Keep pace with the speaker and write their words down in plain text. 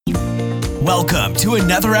Welcome to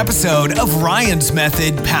another episode of Ryan's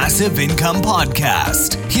Method Passive Income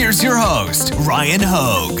Podcast. Here's your host, Ryan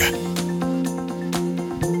Hogue.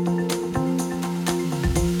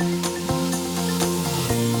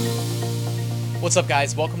 What's up,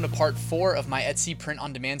 guys? Welcome to part 4 of my Etsy print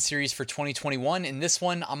on demand series for 2021. In this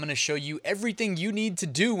one, I'm going to show you everything you need to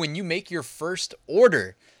do when you make your first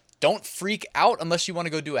order. Don't freak out unless you want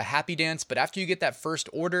to go do a happy dance, but after you get that first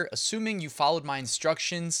order, assuming you followed my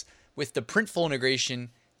instructions with the Printful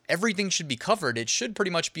integration, everything should be covered. It should pretty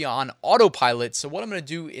much be on autopilot. So what I'm going to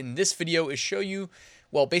do in this video is show you,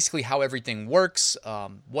 well, basically how everything works,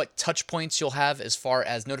 what touch points you'll have as far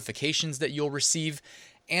as notifications that you'll receive,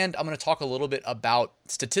 and I'm going to talk a little bit about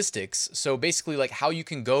statistics. So basically like how you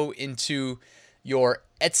can go into your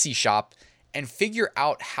Etsy shop and figure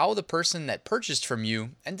out how the person that purchased from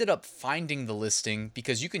you ended up finding the listing,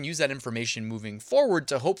 because you can use that information moving forward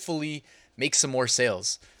to hopefully make some more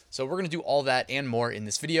sales. So we're going to do all that and more in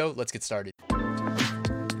this video. Let's get started.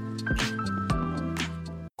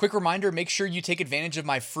 Quick reminder, make sure you take advantage of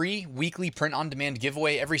my free weekly print on demand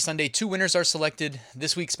giveaway. Every Sunday, 2 winners are selected.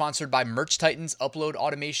 This week sponsored by Merch Titans, Upload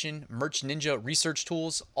Automation, Merch Ninja Research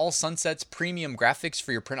Tools, All Sunsets Premium Graphics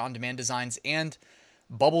for your print on demand designs, and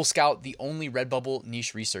Bubble Scout, the only Redbubble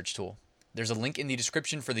niche research tool. There's a link in the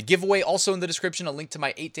description for the giveaway. Also in the description, a link to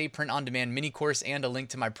my 8-day print on demand mini course and a link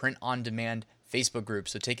to my print on demand Facebook group.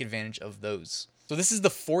 So take advantage of those. So this is the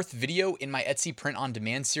 4th video in my Etsy print on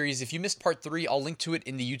demand series. If you missed part 3, I'll link to it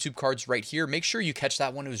in the YouTube cards right here. Make sure you catch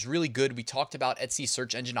that one. It was really good. We talked about Etsy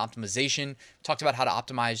search engine optimization, talked about how to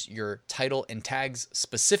optimize your title and tags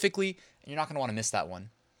specifically, and you're not going to want to miss that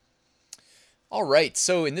one. All right,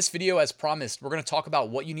 so in this video, as promised, we're going to talk about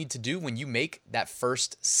what you need to do when you make that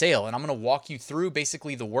first sale. And I'm going to walk you through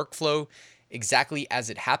basically the workflow exactly as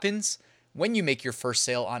it happens when you make your first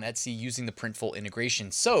sale on Etsy using the Printful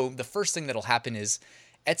integration. So the first thing that'll happen is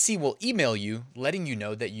Etsy will email you letting you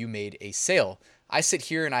know that you made a sale. I sit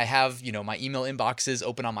here and I have, my email inboxes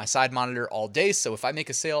open on my side monitor all day. So if I make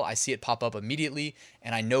a sale, I see it pop up immediately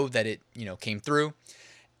and I know that it, came through.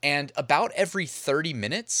 And about every 30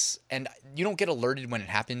 minutes, and you don't get alerted when it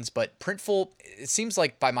happens, but Printful, it seems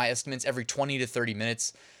like by my estimates, every 20 to 30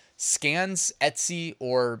 minutes, scans Etsy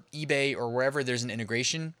or eBay or wherever there's an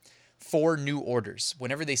integration for new orders.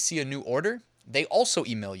 Whenever they see a new order, they also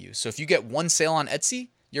email you. So if you get one sale on Etsy,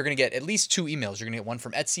 you're going to get at least 2 emails. You're going to get one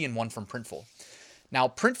from Etsy and one from Printful. Now,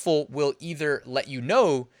 Printful will either let you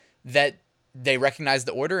know that they recognize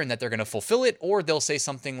the order and that they're going to fulfill it, or they'll say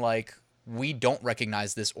something like, we don't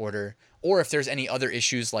recognize this order. Or if there's any other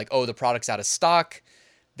issues like, oh, the product's out of stock,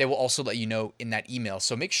 they will also let you know in that email.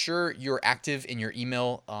 So make sure you're active in your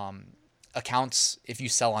email accounts if you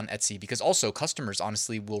sell on Etsy, because also customers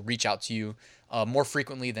honestly will reach out to you more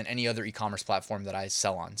frequently than any other e-commerce platform that I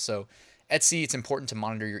sell on. So Etsy, it's important to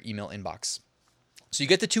monitor your email inbox. So you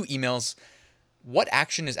get the 2 emails. What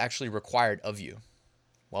action is actually required of you?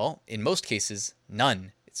 Well, in most cases,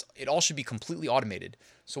 none. It all should be completely automated.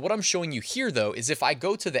 So what I'm showing you here, though, is if I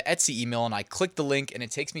go to the Etsy email and I click the link and it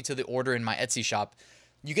takes me to the order in my Etsy shop,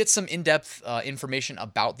 you get some in-depth information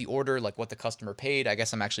about the order, like what the customer paid. I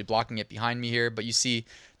guess I'm actually blocking it behind me here, but you see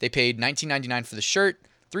they paid $19.99 for the shirt,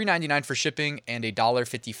 $3.99 for shipping, and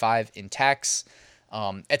 $1.55 in tax.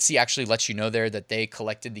 Etsy actually lets you know there that they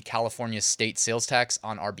collected the California state sales tax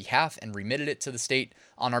on our behalf and remitted it to the state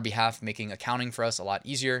on our behalf, making accounting for us a lot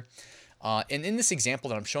easier. And in this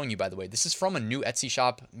example that I'm showing you, by the way, this is from a new Etsy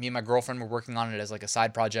shop. Me and my girlfriend were working on it as like a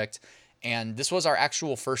side project. And this was our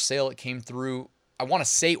actual first sale. It came through, I want to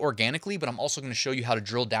say organically, but I'm also going to show you how to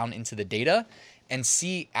drill down into the data and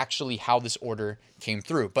see actually how this order came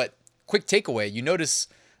through. But quick takeaway, you notice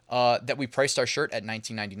that we priced our shirt at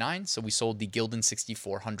 $19.99. So we sold the Gildan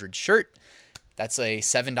 6400 shirt. That's a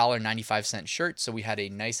 $7.95 shirt. So we had a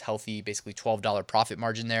nice, healthy, basically $12 profit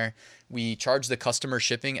margin there. We charge the customer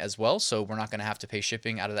shipping as well. So we're not going to have to pay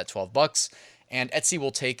shipping out of that $12. And Etsy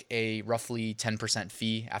will take a roughly 10%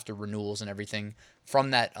 fee after renewals and everything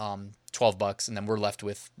from that $12. And then we're left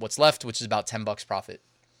with what's left, which is about $10 profit.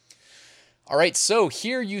 All right, so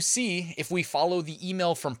here you see if we follow the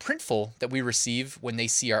email from Printful that we receive when they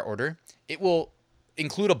see our order, it will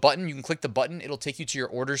include a button. You can click the button. It'll take you to your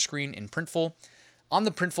order screen in Printful. On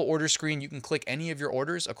the Printful order screen, you can click any of your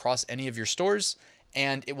orders across any of your stores,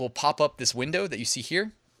 and it will pop up this window that you see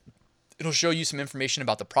here. It'll show you some information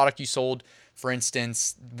about the product you sold. For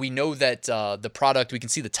instance, we know that the product, we can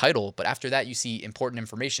see the title, but after that, you see important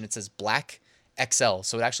information. It says Black XL.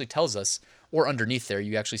 So it actually tells us, or underneath there,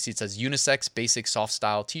 you actually see it says unisex, basic, soft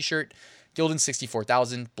style t-shirt, Gildan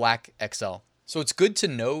 64,000, Black XL. So it's good to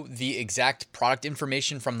know the exact product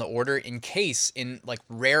information from the order in case, in like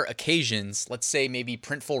rare occasions, let's say maybe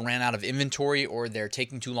Printful ran out of inventory or they're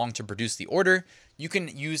taking too long to produce the order, you can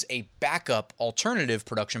use a backup alternative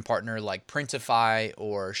production partner like Printify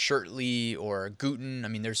or Shirtly or Guten. I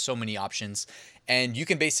mean, there's so many options, and you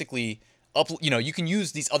can basically you can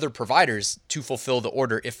use these other providers to fulfill the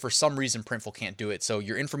order if for some reason Printful can't do it. So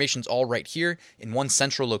your information's all right here in one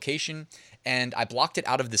central location, and I blocked it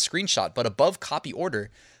out of the screenshot, but above copy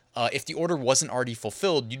order, if the order wasn't already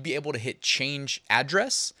fulfilled, you'd be able to hit change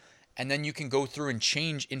address, and then you can go through and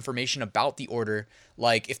change information about the order.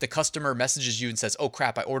 Like if the customer messages you and says, oh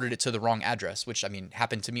crap, I ordered it to the wrong address, which I mean,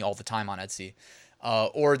 happened to me all the time on Etsy.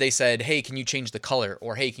 Or they said, hey, can you change the color?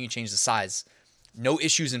 Or hey, can you change the size? No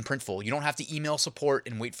issues in Printful. You don't have to email support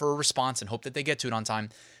and wait for a response and hope that they get to it on time.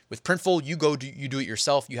 With Printful, you do it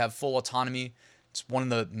yourself. You have full autonomy. It's one of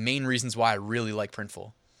the main reasons why I really like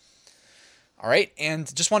Printful. All right,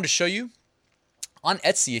 and just wanted to show you on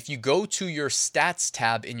Etsy, if you go to your stats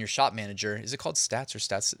tab in your shop manager, is it called stats or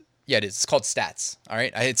stats? Yeah, it is. It's called stats. All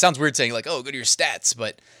right. It sounds weird saying like, oh, go to your stats,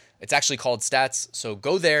 but it's actually called stats. So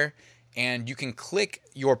go there and you can click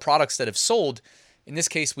your products that have sold. In this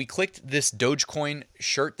case, we clicked this Dogecoin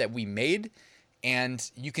shirt that we made,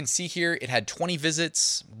 and you can see here it had 20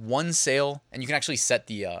 visits, 1 sale, and you can actually set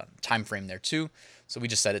the time frame there too. So we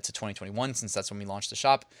just set it to 2021 since that's when we launched the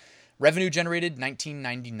shop. Revenue generated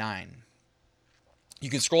 $19.99. You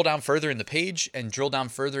can scroll down further in the page and drill down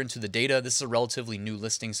further into the data. This is a relatively new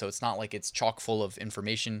listing, so it's not like it's chock full of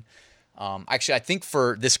information. Actually, I think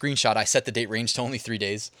for this screenshot, I set the date range to only 3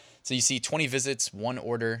 days. So you see 20 visits, 1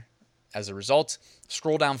 order. As a result,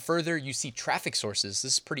 scroll down further, you see traffic sources.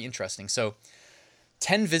 This is pretty interesting. So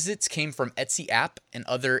 10 visits came from Etsy app and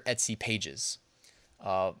other Etsy pages.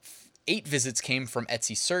 8 visits came from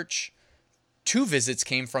Etsy search. 2 visits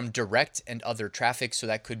came from direct and other traffic. So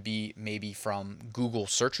that could be maybe from Google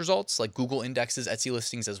search results, like Google indexes Etsy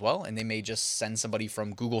listings as well. And they may just send somebody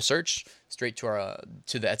from Google search straight to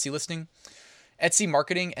the Etsy listing. Etsy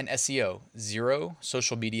marketing and SEO, 0.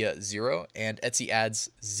 Social media, 0. And Etsy ads,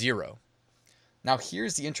 0. Now,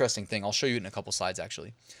 here's the interesting thing. I'll show you it in a couple slides,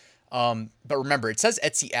 actually. But remember, it says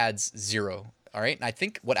Etsy ads, 0. All right. And I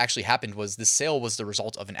think what actually happened was this sale was the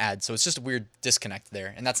result of an ad. So it's just a weird disconnect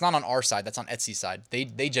there. And that's not on our side. That's on Etsy's side.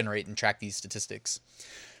 They generate and track these statistics.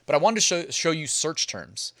 But I wanted to show you search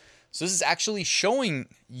terms. So this is actually showing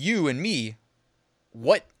you and me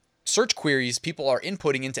what search queries people are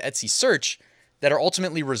inputting into Etsy search that are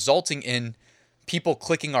ultimately resulting in people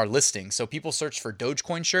clicking our listing. So people search for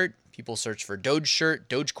Dogecoin shirt, people search for Doge shirt,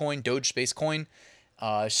 Dogecoin, Doge space coin,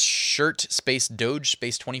 shirt space Doge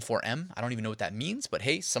space 24M. I don't even know what that means, but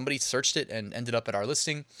hey, somebody searched it and ended up at our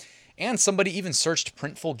listing. And somebody even searched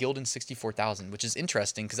Printful Gildan 64,000, which is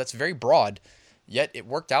interesting because that's very broad, yet it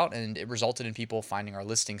worked out and it resulted in people finding our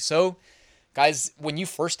listing. So guys, when you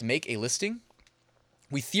first make a listing,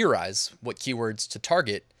 we theorize what keywords to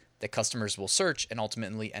target that customers will search and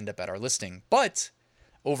ultimately end up at our listing. But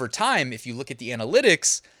over time, if you look at the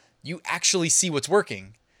analytics, you actually see what's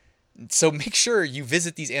working. So make sure you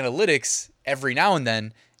visit these analytics every now and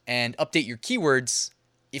then and update your keywords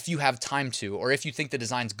if you have time to, or if you think the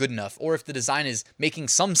design's good enough, or if the design is making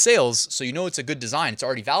some sales, so you know it's a good design, it's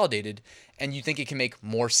already validated, and you think it can make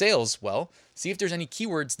more sales. Well, see if there's any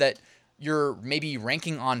keywords that you're maybe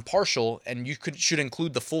ranking on partial and you should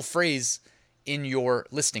include the full phrase in your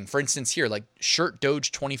listing. For instance, here, like shirt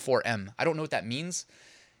Doge 24M. I don't know what that means.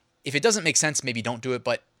 If it doesn't make sense, maybe don't do it.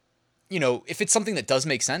 But, you know, if it's something that does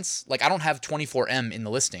make sense, like I don't have 24M in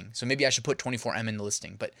the listing, so maybe I should put 24M in the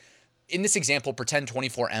listing. But in this example, pretend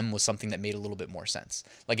 24M was something that made a little bit more sense.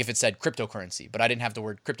 Like if it said cryptocurrency, but I didn't have the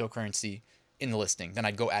word cryptocurrency in the listing, then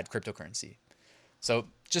I'd go add cryptocurrency. So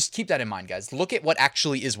just keep that in mind, guys. Look at what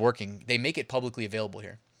actually is working. They make it publicly available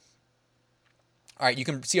here. All right, you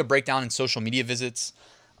can see a breakdown in social media visits.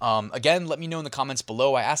 Again, let me know in the comments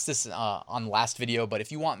below. I asked this on the last video, but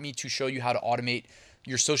if you want me to show you how to automate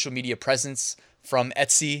your social media presence from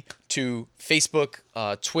Etsy to Facebook,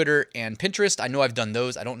 Twitter, and Pinterest, I know I've done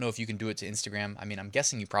those. I don't know if you can do it to Instagram. I mean, I'm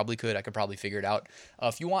guessing you probably could. I could probably figure it out.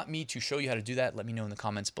 If you want me to show you how to do that, let me know in the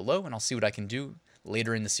comments below, and I'll see what I can do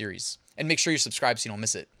later in the series. And make sure you're subscribed so you don't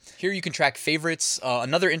miss it. Here you can track favorites.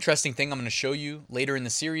 Another interesting thing I'm going to show you later in the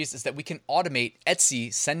series is that we can automate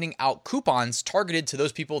Etsy sending out coupons targeted to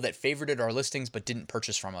those people that favorited our listings but didn't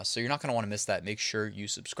purchase from us. So you're not going to want to miss that. Make sure you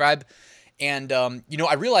subscribe. And, you know,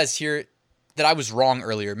 I realized here that I was wrong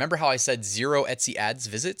earlier. Remember how I said 0 Etsy ads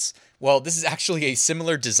visits? Well, this is actually a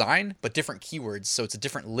similar design, but different keywords. So it's a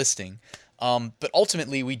different listing. But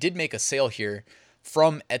ultimately, we did make a sale here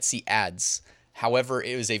from Etsy ads. However,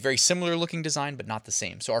 it was a very similar looking design, but not the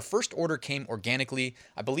same. So our first order came organically.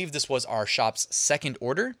 I believe this was our shop's second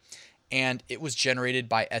order, and it was generated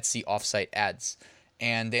by Etsy offsite ads.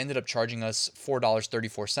 And they ended up charging us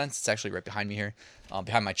 $4.34. It's actually right behind me here,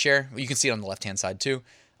 behind my chair. You can see it on the left-hand side too.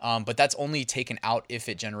 But that's only taken out if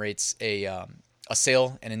it generates a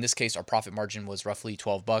sale. And in this case, our profit margin was roughly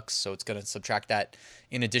 $12. So it's going to subtract that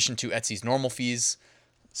in addition to Etsy's normal fees.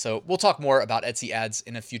 So we'll talk more about Etsy ads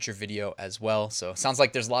in a future video as well. So it sounds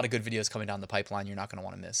like there's a lot of good videos coming down the pipeline you're not going to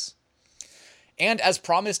want to miss. And as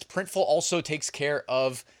promised, Printful also takes care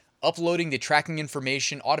of uploading the tracking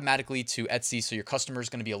information automatically to Etsy, so your customer is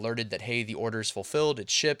going to be alerted that, hey, the order is fulfilled,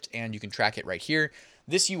 it's shipped, and you can track it right here.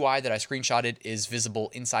 This UI that I screenshotted is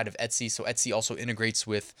visible inside of Etsy, so Etsy also integrates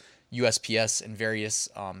with USPS and various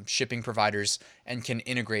shipping providers and can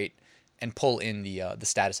integrate and pull in the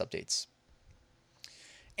status updates.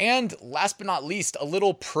 And last but not least, a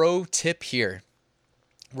little pro tip here.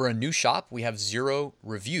 We're a new shop. We have 0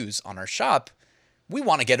 reviews on our shop. We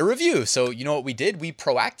want to get a review. So you know what we did? We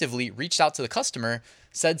proactively reached out to the customer,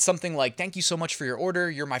 said something like, thank you so much for your order.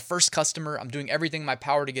 You're my first customer. I'm doing everything in my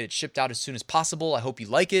power to get it shipped out as soon as possible. I hope you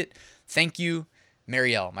like it. Thank you,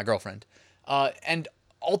 Marielle, my girlfriend. And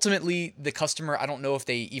ultimately, the customer, I don't know if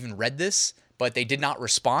they even read this, but they did not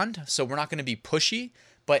respond. So we're not going to be pushy.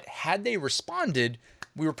 But had they responded,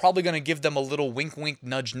 we were probably going to give them a little wink, wink,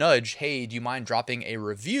 nudge, nudge. Hey, do you mind dropping a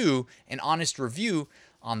review, an honest review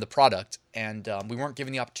on the product? And we weren't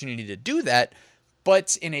given the opportunity to do that.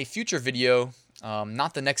 But in a future video,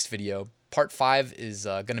 not the next video, part 5 is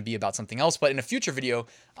going to be about something else. But in a future video,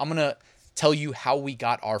 I'm going to tell you how we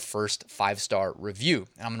got our first 5-star review.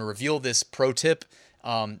 And I'm going to reveal this pro tip,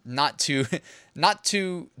 not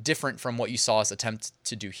too different from what you saw us attempt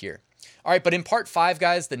to do here. All right, but in part 5,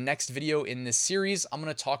 guys, the next video in this series, I'm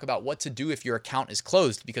going to talk about what to do if your account is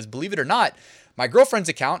closed, because believe it or not, my girlfriend's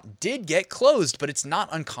account did get closed, but it's not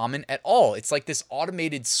uncommon at all. It's like this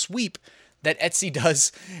automated sweep that Etsy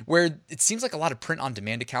does where it seems like a lot of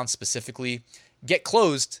print-on-demand accounts specifically get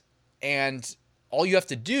closed, and all you have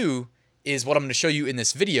to do is what I'm going to show you in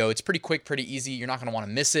this video. It's pretty quick, pretty easy. You're not going to want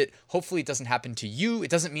to miss it. Hopefully it doesn't happen to you.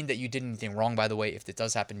 It doesn't mean that you did anything wrong, by the way, if it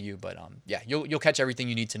does happen to you, but yeah, you'll catch everything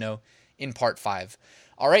you need to know in part 5.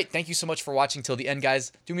 All right, thank you so much for watching till the end,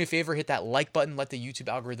 guys. Do me a favor, hit that like button, let the YouTube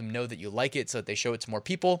algorithm know that you like it so that they show it to more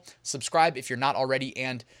people. Subscribe if you're not already,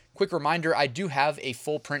 and quick reminder, I do have a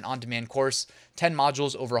full print-on-demand course, 10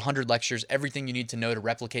 modules, over 100 lectures, everything you need to know to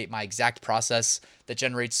replicate my exact process that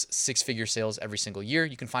generates 6-figure sales every single year.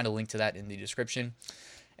 You can find a link to that in the description.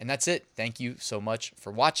 And that's it. Thank you so much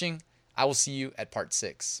for watching. I will see you at part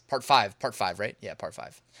 5, right? Yeah, part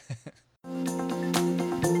 5.